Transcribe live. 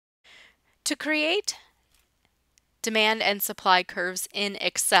To create demand and supply curves in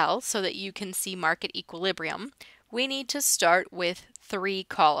Excel so that you can see market equilibrium, we need to start with 3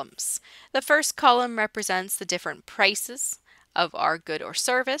 columns. The first column represents the different prices of our good or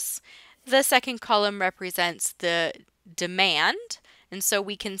service. The second column represents the demand, and so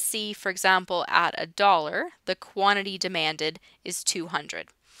we can see, for example, at $1, the quantity demanded is 200.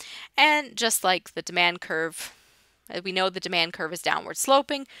 And just like the demand curve, we know the demand curve is downward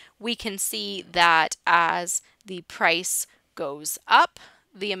sloping, we can see that as the price goes up,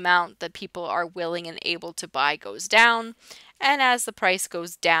 the amount that people are willing and able to buy goes down, and as the price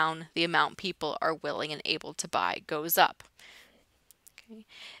goes down, the amount people are willing and able to buy goes up. Okay.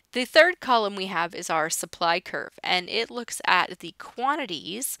 The third column we have is our supply curve, and it looks at the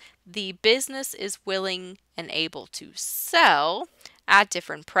quantities the business is willing and able to sell at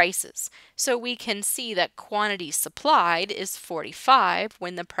different prices. So we can see that quantity supplied is 45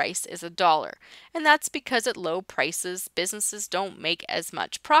 when the price is $1. And that's because at low prices, businesses don't make as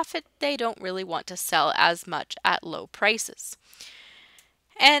much profit. They don't really want to sell as much at low prices.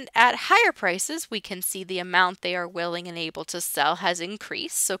 And at higher prices, we can see the amount they are willing and able to sell has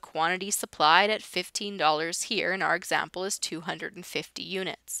increased. So quantity supplied at $15 here in our example is 250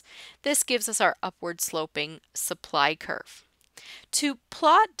 units. This gives us our upward sloping supply curve. To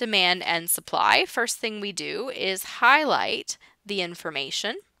plot demand and supply, first thing we do is highlight the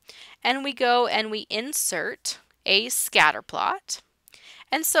information, and we go and we insert a scatter plot.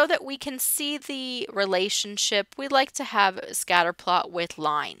 And so that we can see the relationship, we like to have a scatter plot with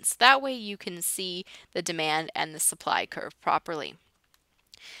lines. That way you can see the demand and the supply curve properly.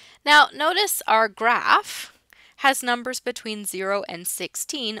 Now notice our graph has numbers between 0 and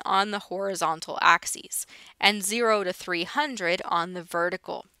 16 on the horizontal axes and 0 to 300 on the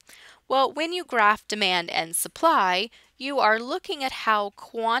vertical. Well, when you graph demand and supply, you are looking at how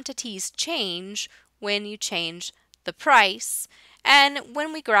quantities change when you change the price. And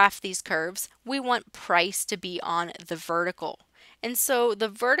when we graph these curves, we want price to be on the vertical. And so the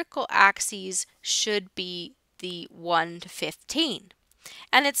vertical axes should be the 1 to 15.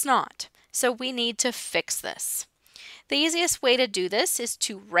 And it's not. So we need to fix this. The easiest way to do this is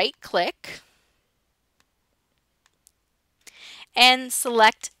to right-click and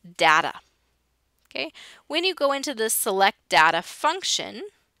select Data. Okay? When you go into the Select Data function,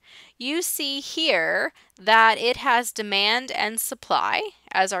 you see here that it has demand and supply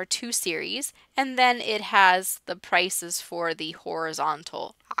as our 2 series, and then it has the prices for the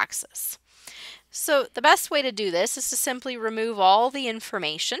horizontal axis. So the best way to do this is to simply remove all the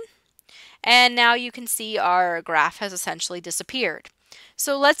information, and now you can see our graph has essentially disappeared.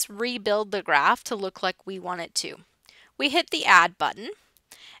 So let's rebuild the graph to look like we want it to. We hit the Add button,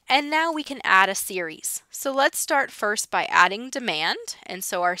 and now we can add a series. So let's start first by adding demand. And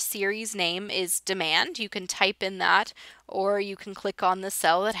so our series name is demand. You can type in that, or you can click on the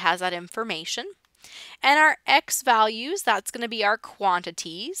cell that has that information. And our X values, that's going to be our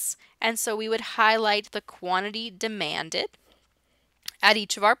quantities. And so we would highlight the quantity demanded at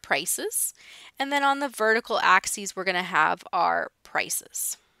each of our prices. And then on the vertical axes, we're going to have our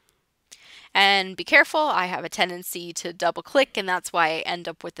prices. And be careful, I have a tendency to double click, and that's why I end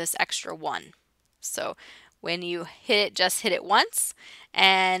up with this extra 1. So when you hit it, just hit it once,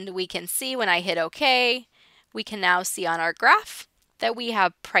 and we can see when I hit OK, we can now see on our graph that we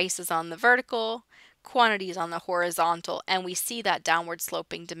have prices on the vertical, quantities on the horizontal, and we see that downward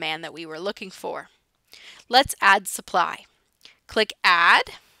sloping demand that we were looking for. Let's add supply. Click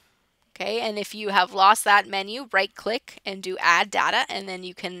Add. Okay, and if you have lost that menu, right click and do Add Data, and then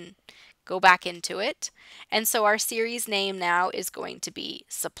you can go back into it. And so our series name now is going to be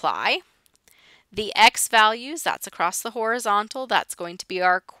supply. The X values, that's across the horizontal, that's going to be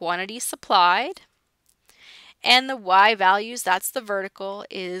our quantity supplied. And the Y values, that's the vertical,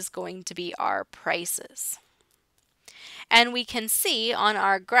 is going to be our prices. And we can see on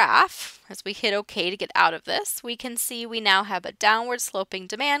our graph, as we hit OK to get out of this, we can see we now have a downward sloping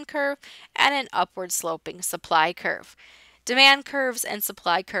demand curve and an upward sloping supply curve. Demand curves and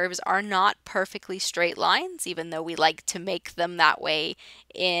supply curves are not perfectly straight lines, even though we like to make them that way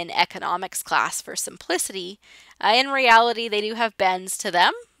in economics class for simplicity. In reality, they do have bends to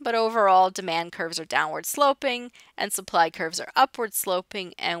them, but overall demand curves are downward sloping and supply curves are upward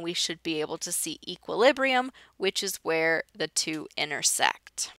sloping, and we should be able to see equilibrium, which is where the two intersect.